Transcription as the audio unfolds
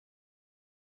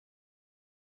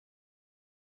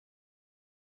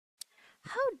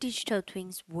How digital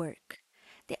twins work.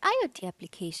 The IoT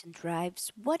application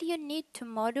drives what you need to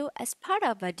model as part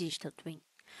of a digital twin.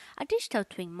 A digital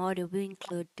twin model will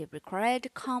include the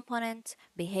required components,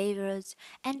 behaviors,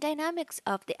 and dynamics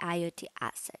of the IoT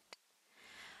asset.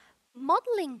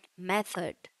 Modeling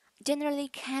method generally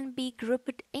can be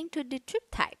grouped into the two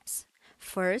types.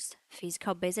 First,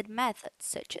 physical based methods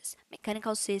such as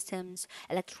mechanical systems,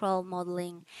 electrical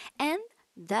modeling, and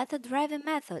data driven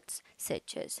methods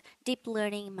such as deep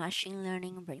learning, machine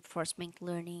learning, reinforcement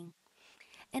learning.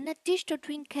 And a digital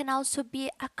twin can also be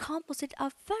a composite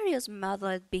of various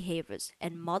model behaviors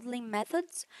and modeling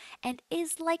methods and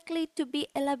is likely to be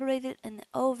elaborated and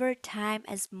over time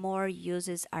as more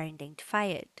uses are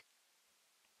identified.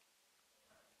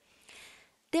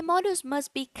 The models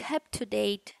must be kept to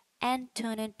date and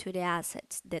tuned to the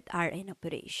assets that are in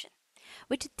operation,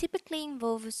 which typically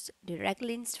involves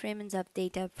directly streaming of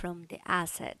data from the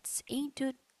assets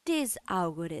into these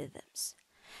algorithms.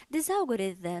 These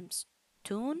algorithms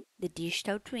tune the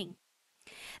digital twin.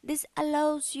 This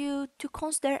allows you to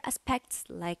consider aspects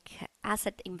like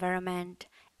asset environment,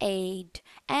 age,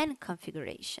 and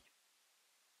configuration.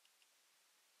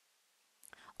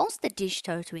 Once the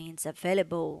digital twin is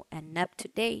available and up to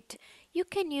date, you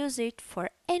can use it for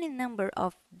any number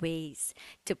of ways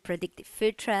to predict the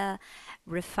future,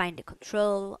 refine the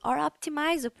control, or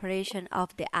optimize operation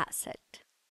of the asset.